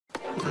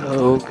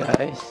Halo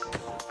guys,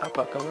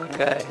 apa kabar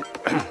guys?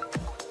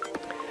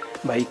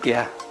 Baik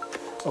ya.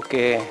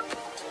 Oke,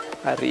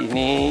 hari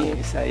ini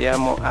saya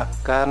mau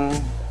akan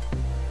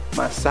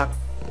masak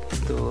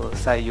tuh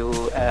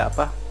sayur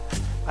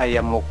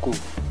ayam woku,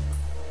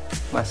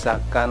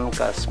 masakan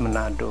khas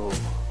Manado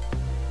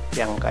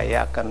yang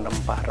kaya akan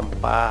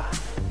rempah-rempah.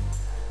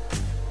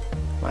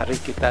 Mari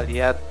kita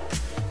lihat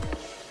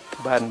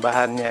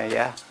bahan-bahannya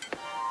ya,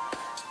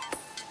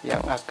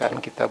 yang akan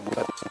kita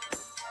buat.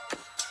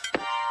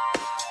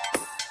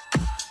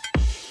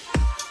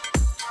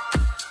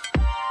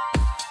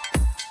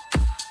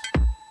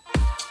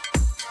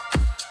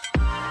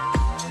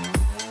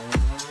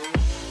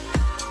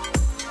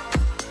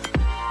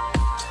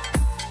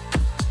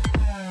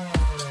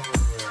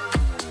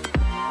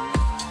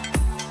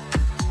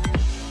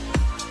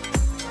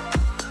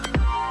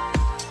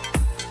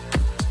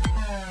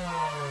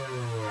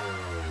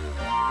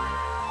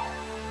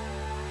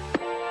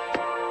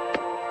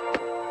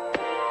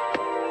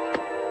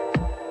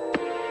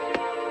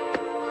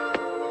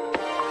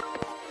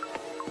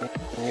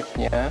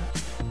 Kunyitnya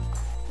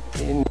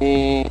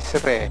ini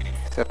serai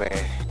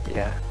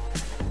ya.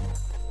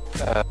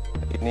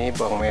 Ini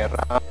bawang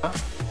merah,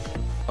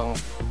 bawang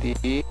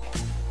putih,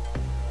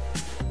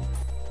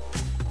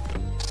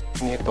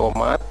 ini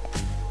tomat,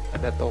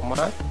 ada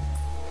tomat,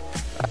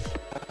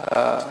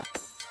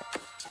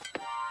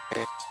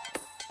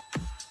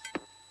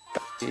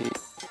 ini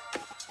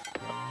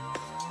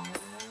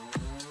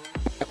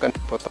akan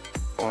dipotong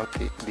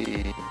nanti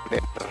di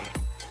blender.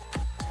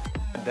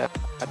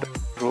 Ada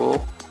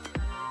jeruk,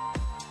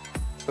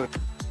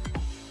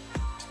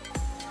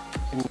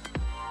 ini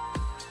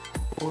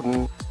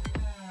pun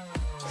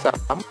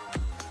salam,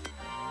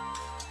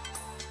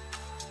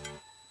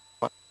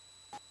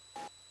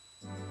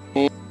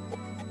 ini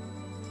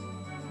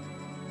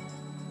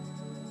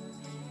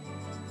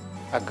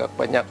agak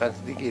banyakkan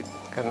sedikit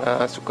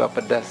karena suka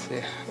pedas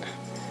ya.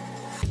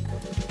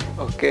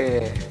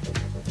 Oke,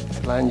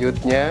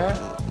 selanjutnya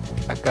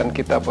akan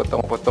kita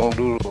potong-potong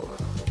dulu.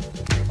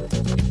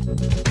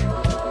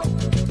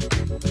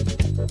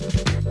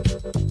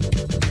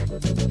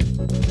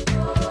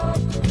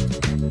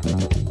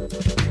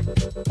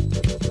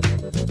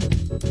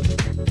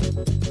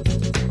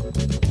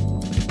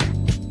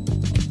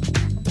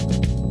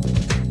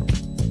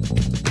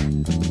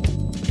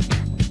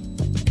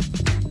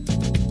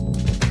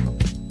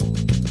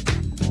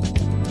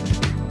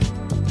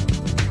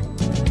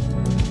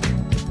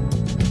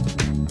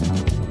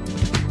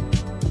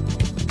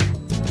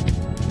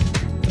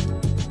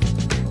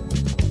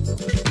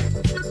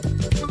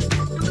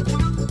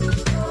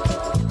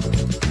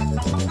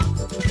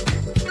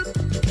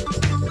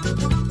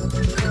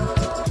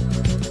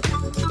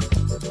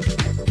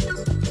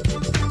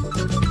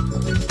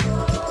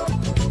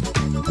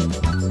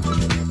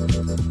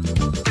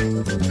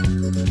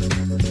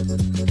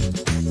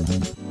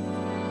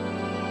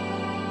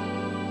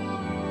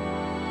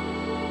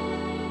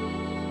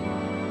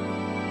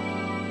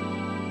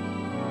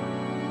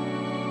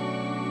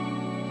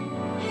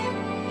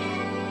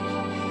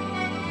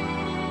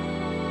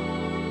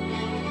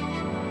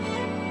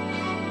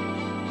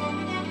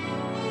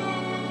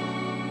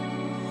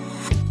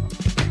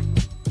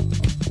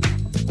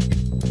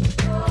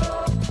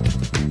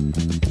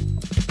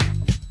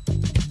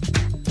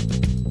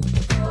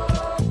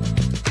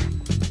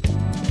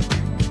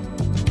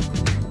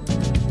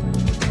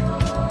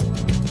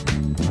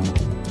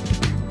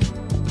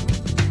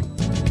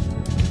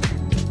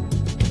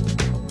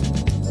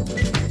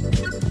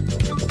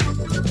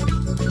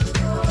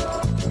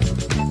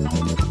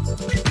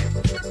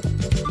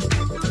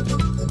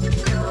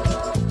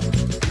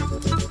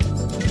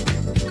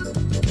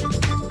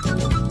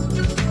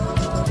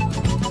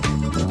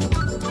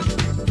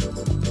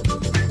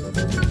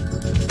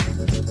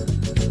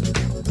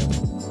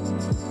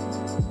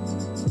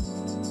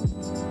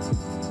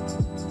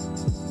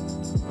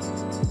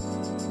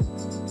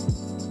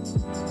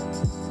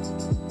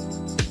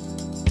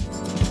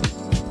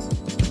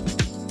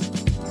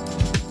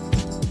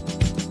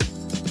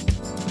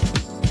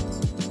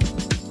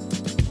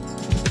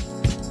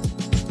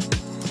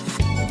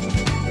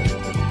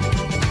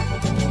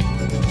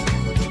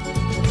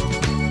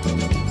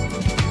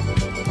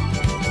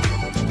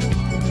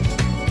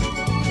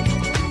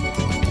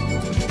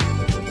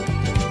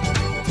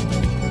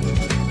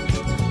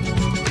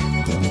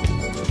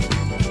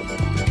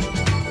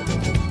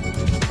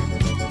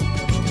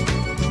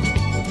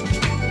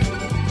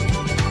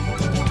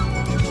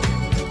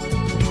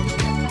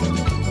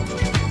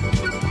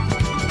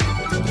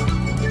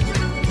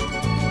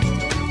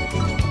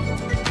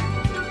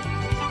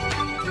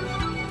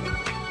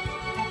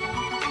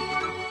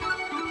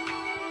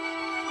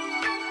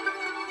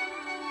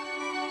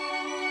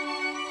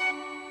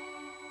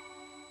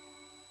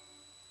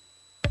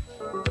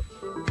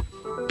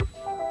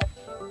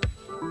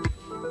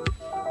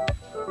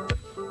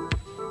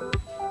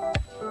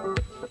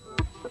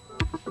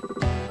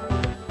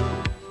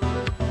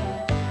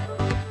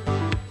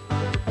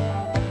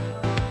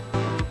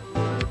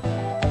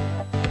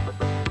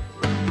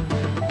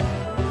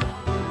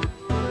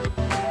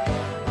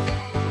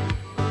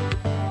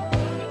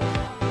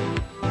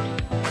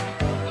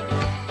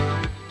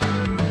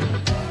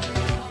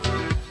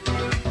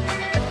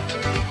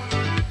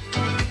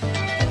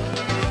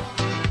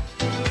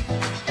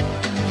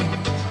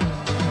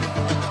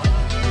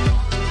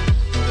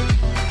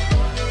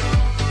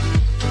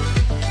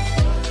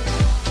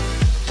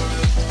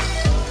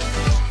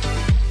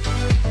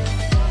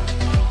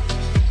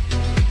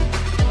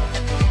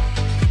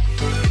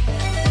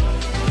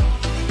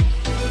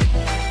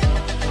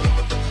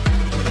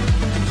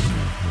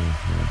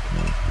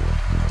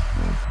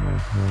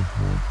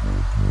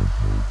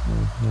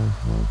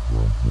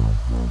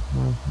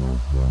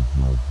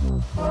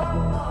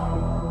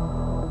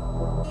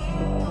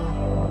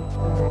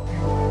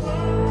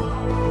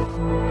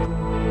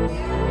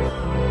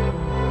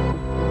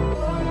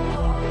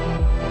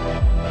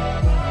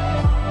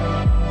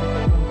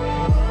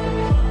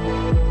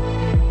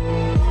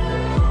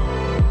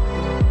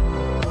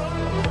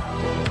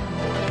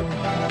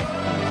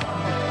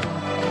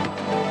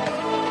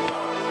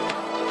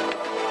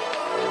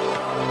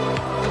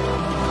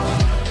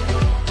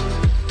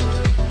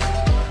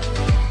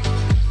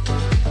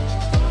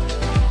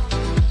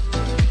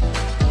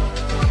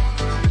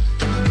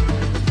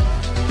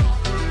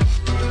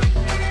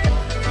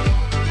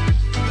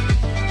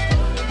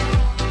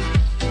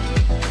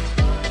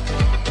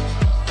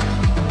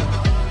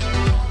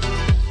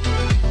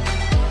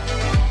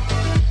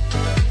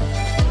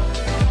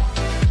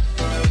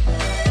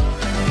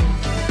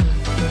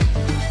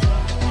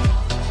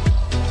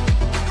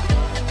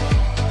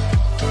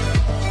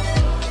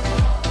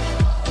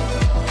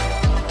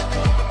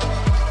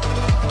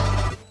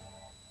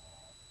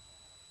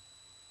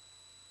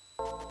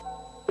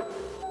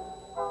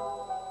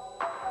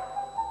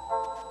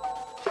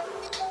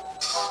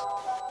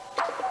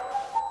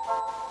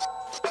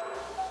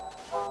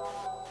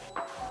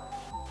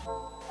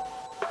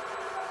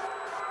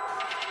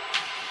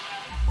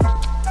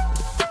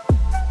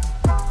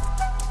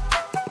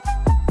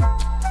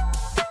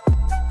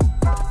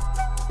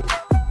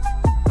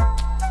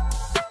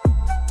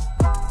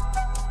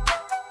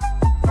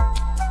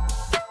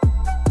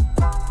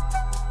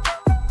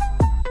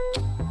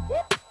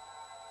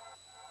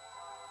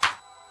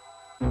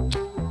 Nah,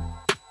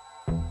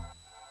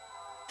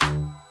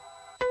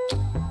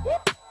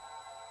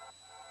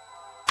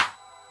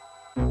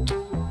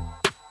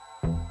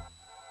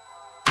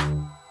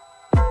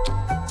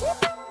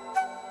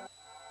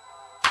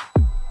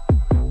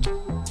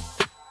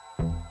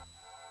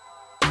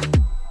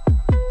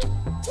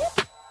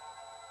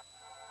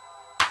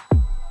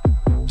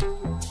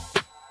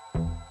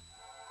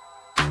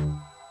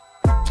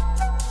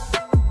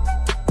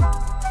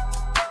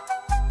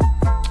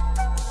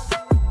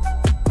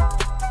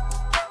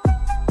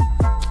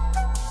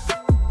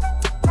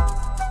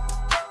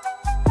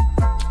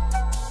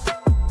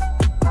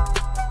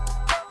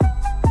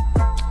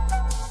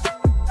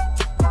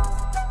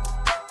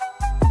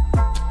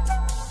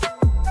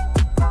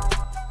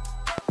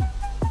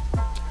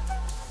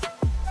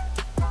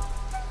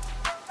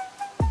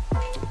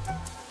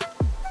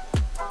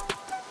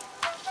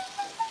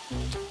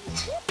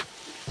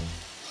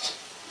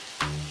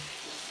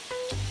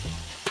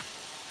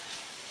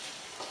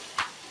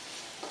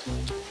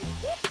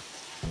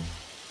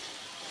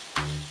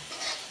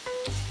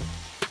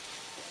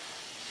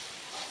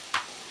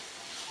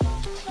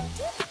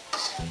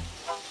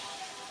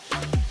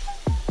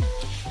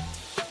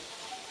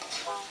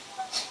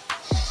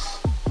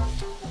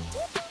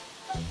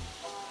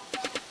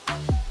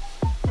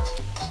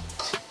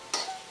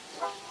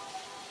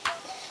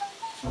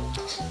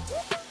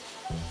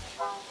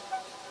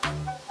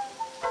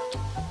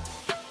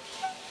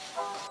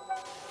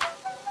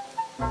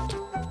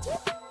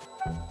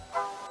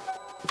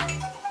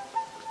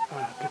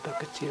 kita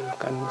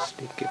kecilkan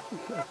sedikit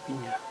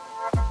apinya.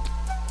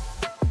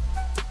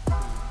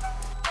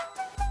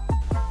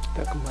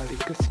 Kita kembali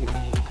ke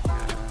sini.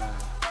 Nah,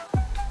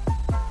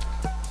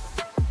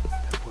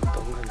 kita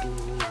potong lagi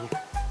ini.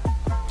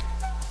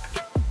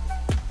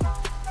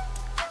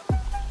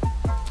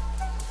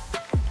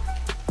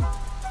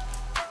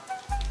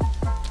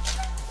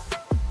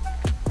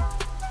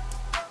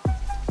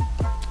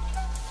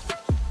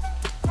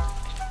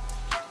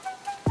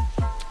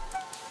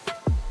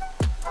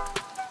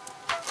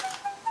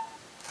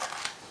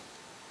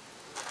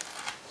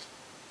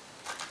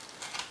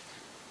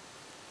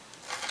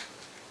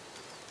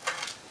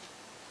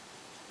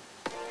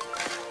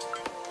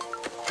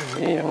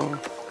 Ini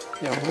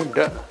yang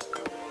muda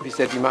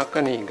bisa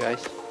dimakan nih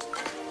guys.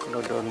 Kalau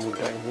daun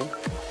muda ini,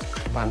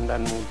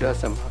 pandan muda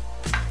sama.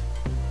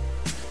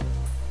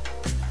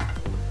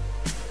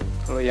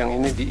 Kalau yang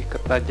ini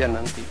diikat aja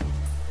nanti.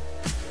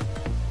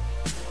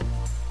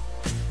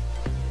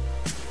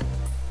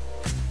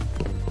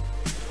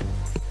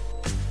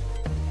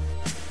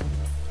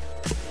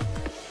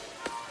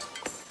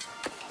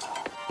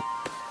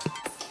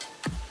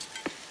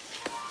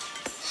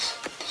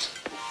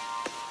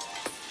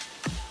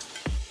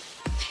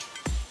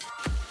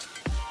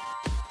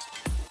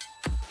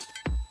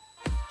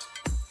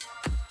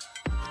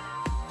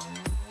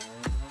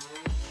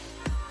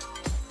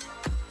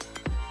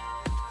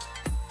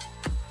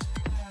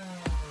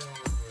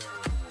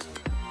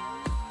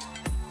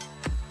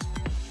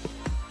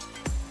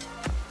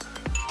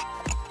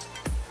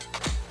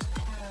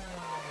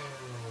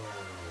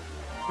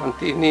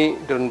 Nanti ini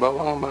daun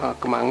bawang sama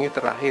kemangi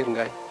terakhir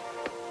guys.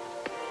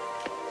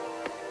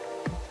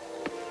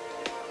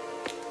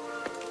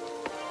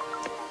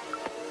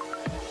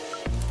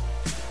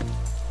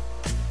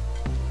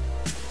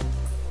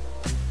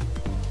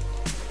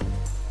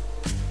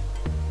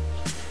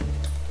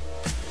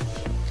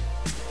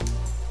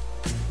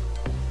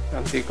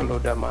 Nanti kalau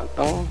udah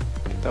matang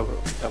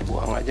kita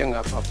buang aja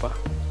nggak apa-apa.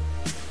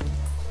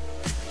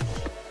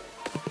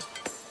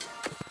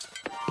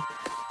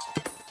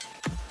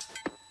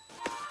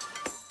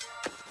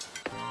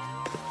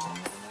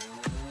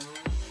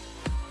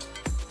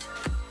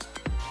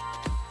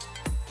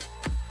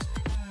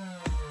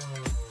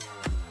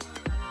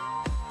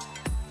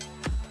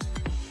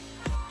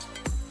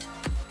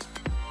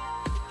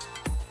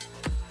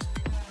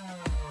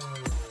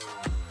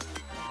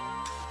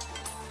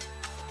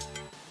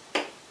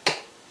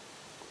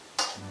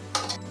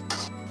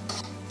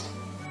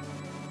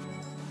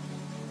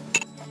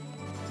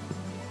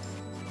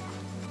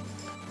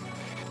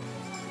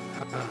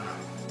 Nah,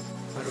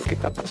 baru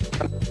kita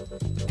pasangkan.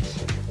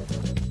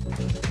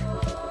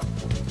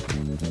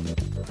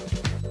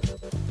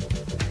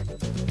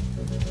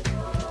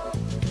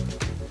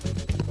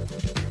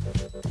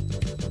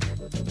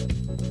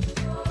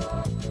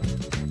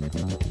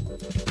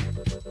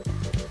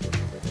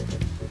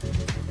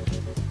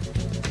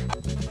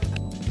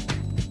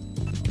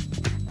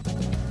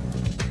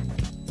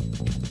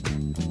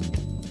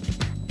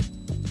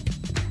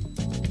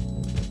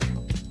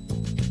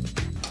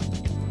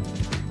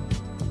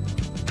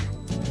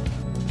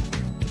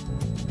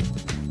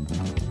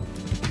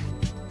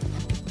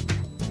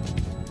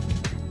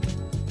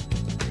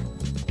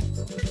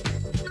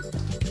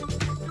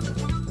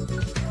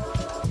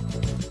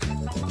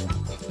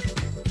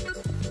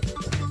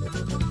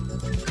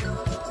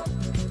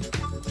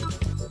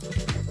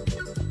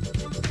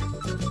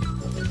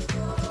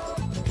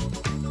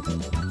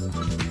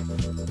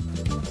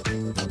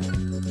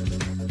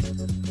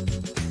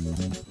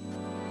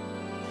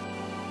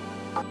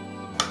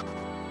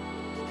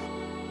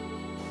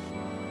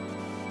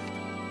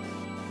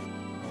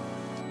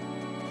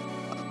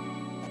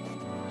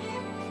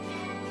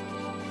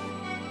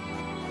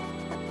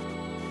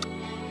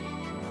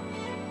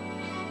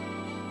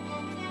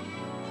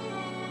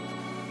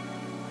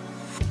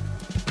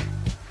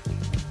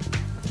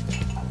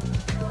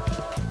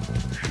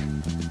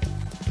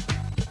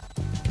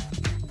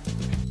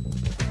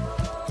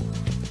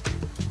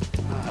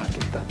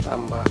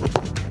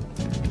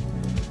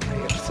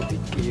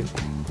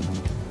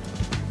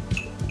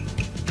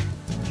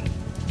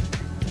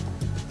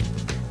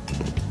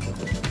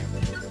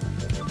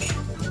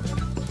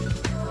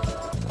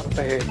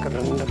 sampai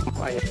kerendam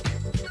ayam.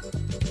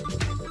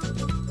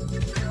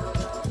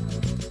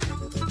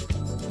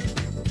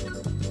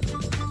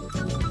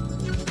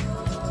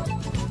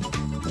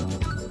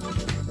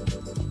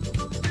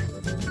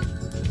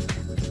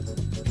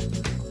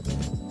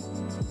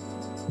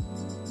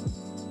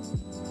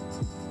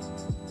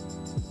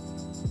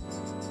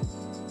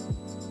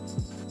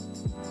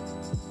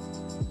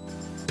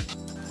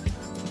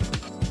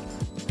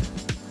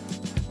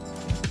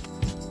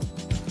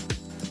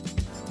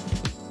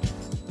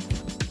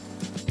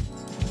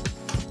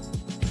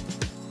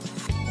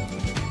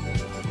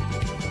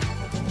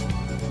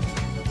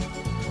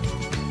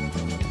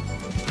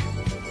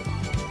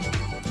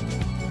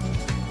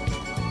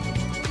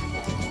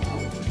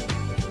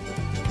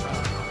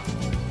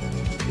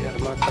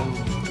 Matang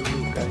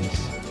dulu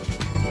guys.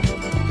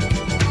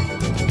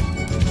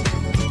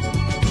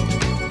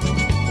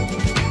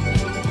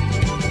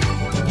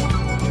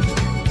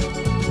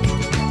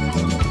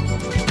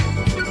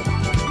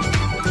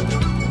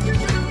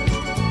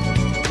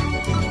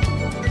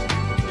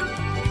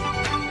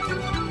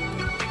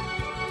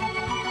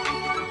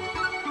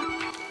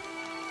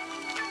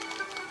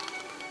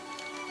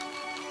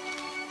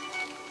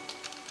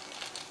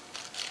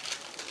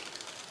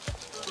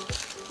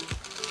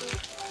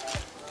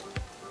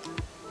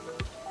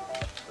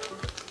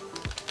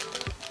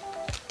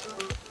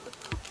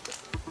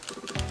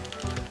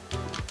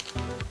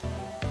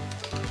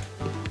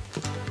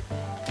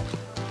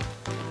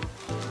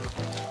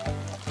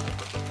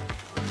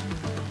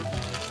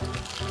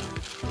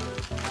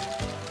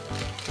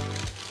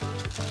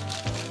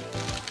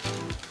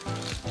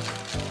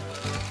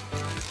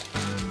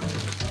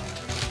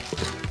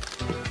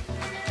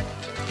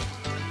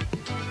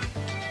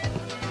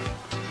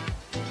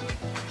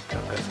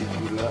 Kasih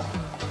gula.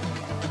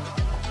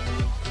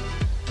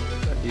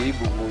 Tadi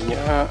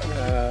bumbunya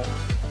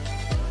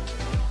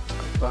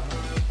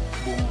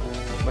bumbu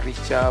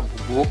merica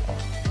bubuk,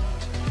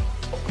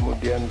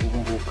 kemudian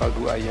bumbu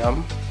kaldu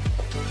ayam,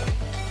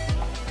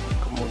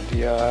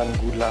 kemudian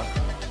gula,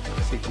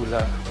 kasih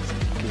gula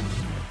sedikit.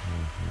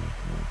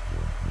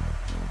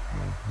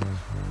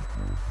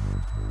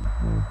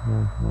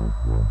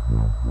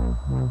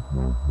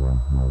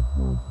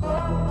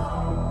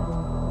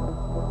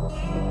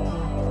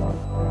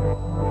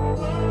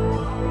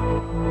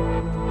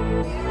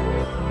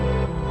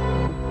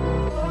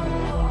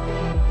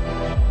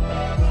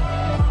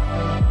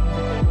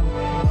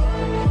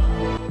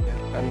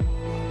 Biarkan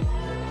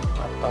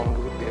matang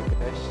dulu ya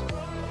guys.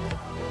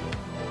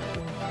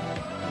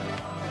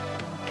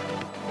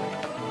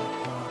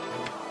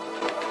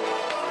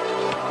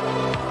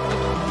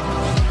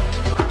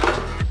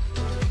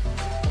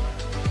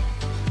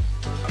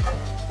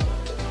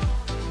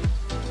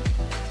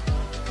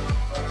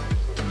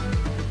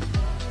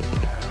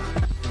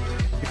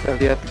 Kita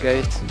lihat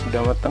guys,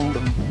 udah matang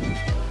belum?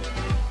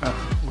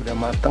 Udah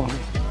matang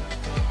nih.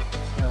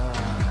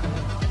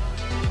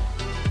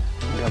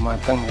 Udah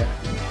matang ya.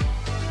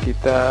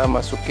 Kita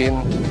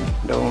masukin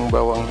daun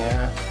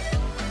bawangnya.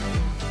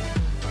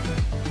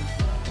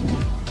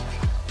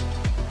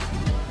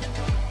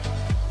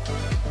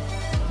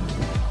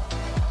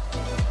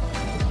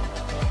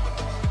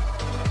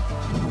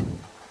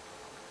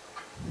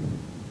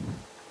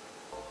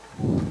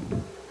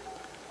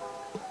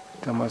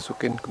 Kita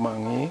masukin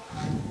kemangi.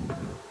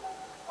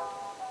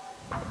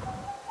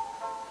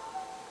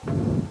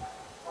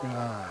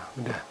 Nah,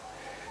 udah.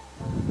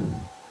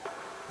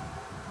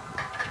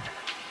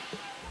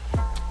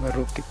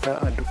 Baru kita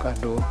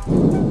aduk-aduk.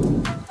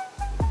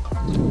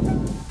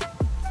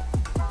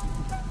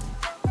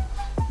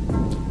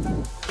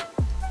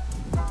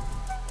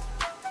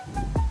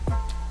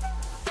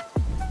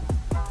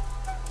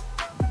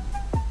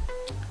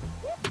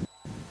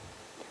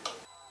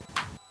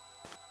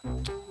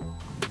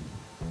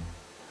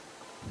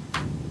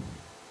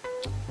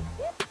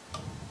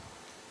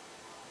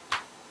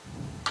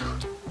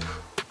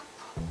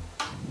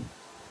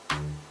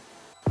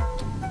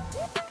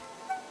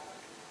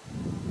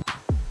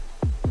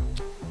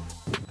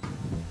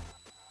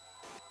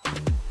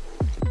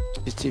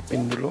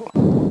 Cicipin dulu.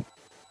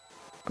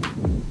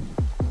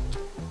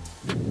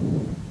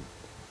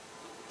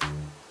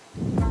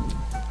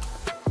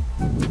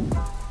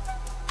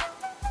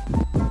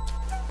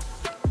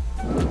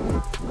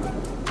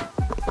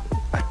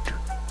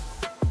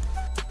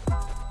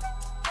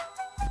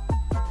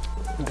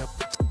 Udah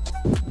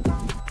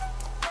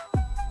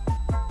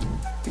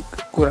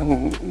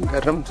kurang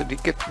garam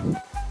sedikit.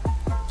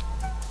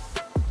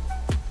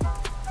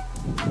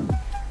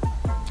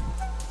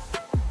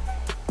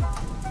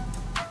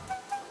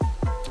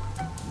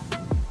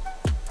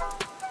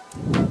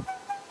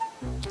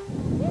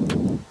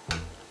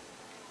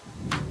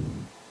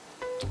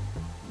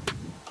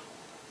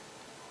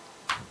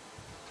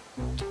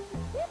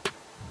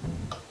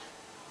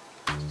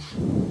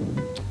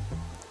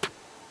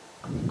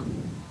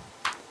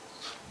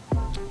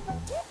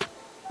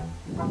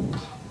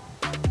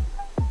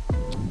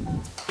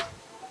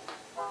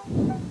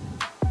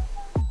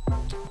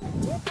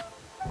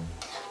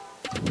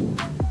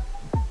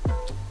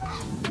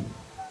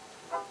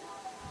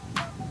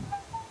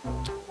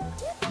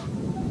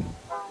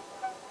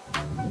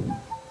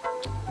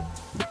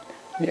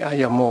 Ini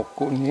ayam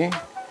woku nih,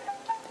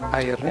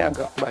 airnya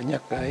agak banyak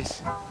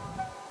guys.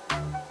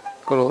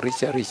 Kalau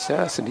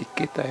risa-risa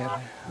sedikit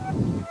airnya.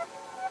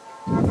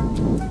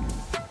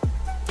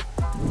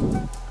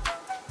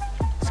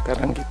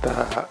 Sekarang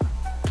kita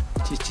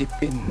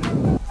cicipin.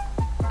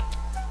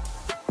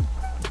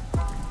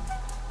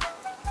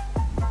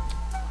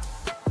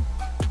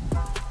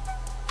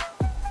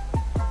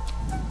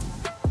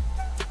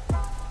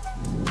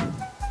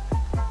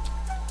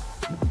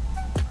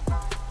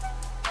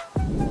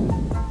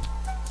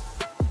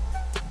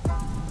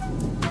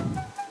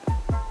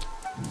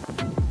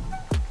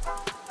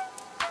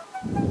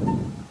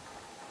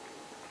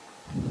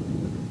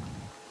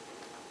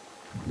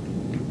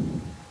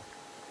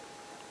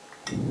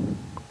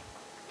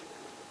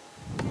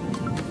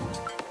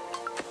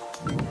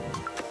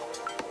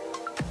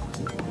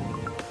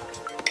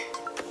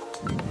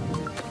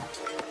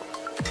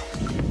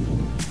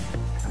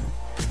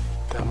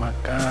 Kita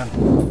makan.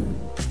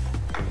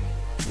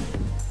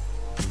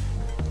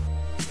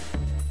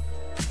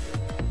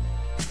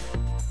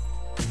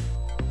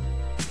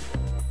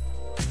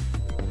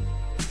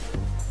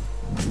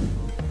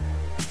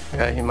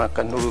 Ya, ini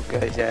makan dulu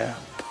guys ya.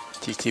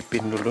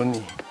 Cicipin dulu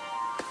nih.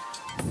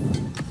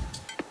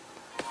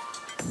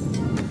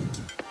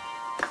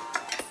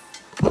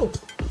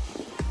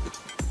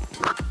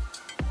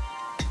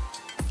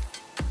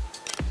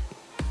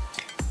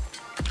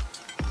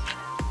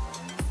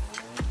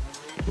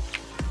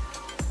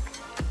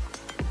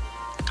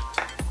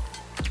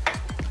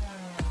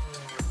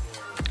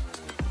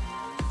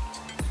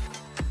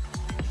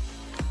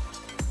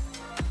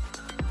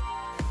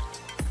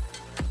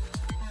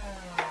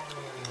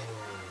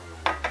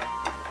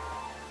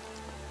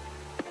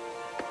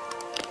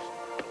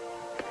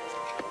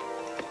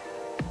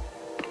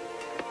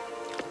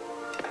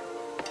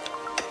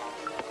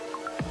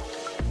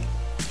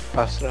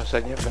 Pas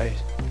rasanya guys,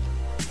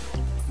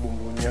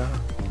 bumbunya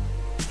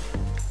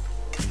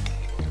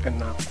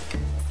enak.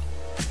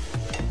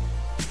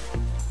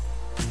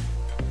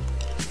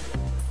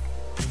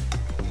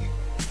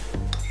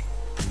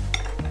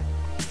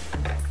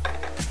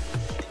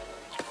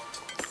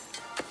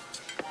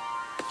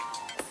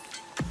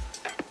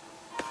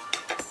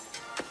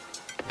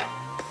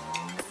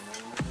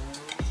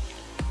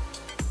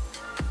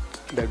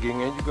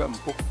 Dagingnya juga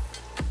empuk.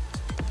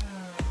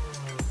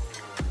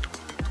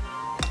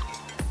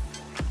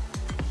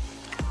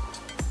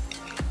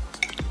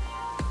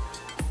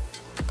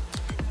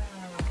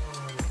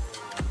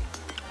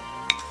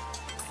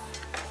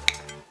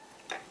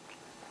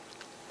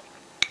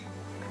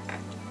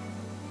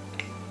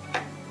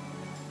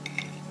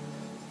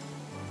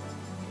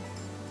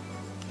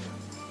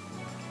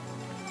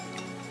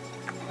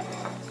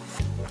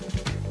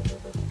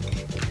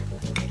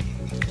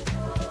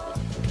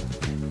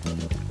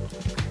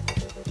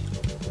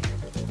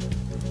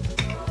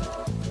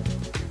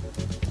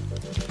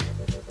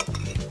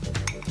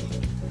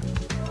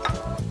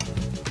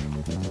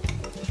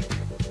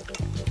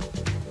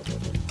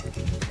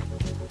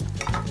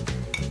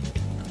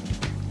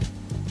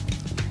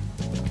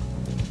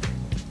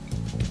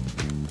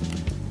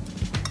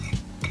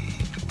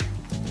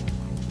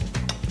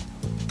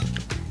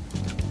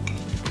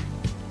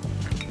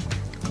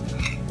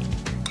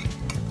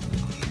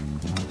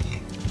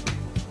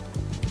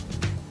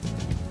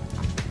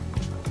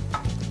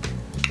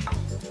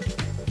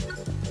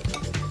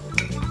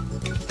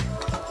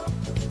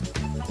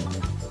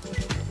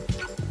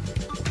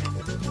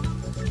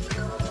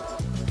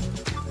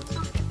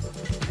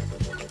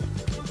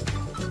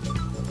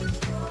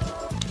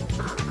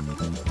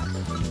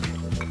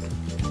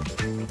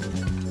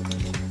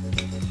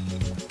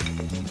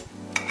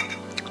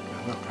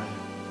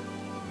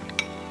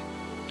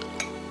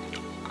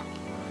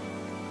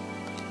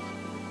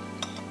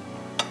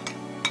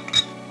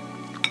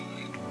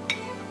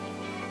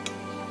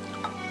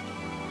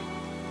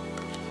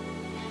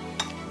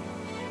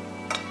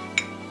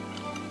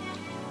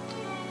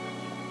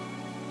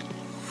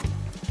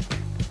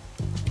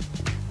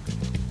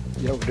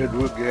 Ya udah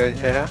dulu guys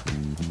ya.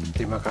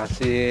 Terima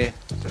kasih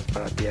atas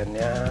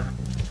perhatiannya.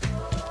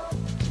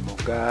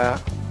 Semoga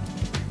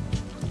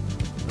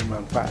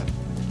bermanfaat.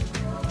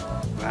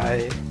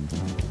 Bye.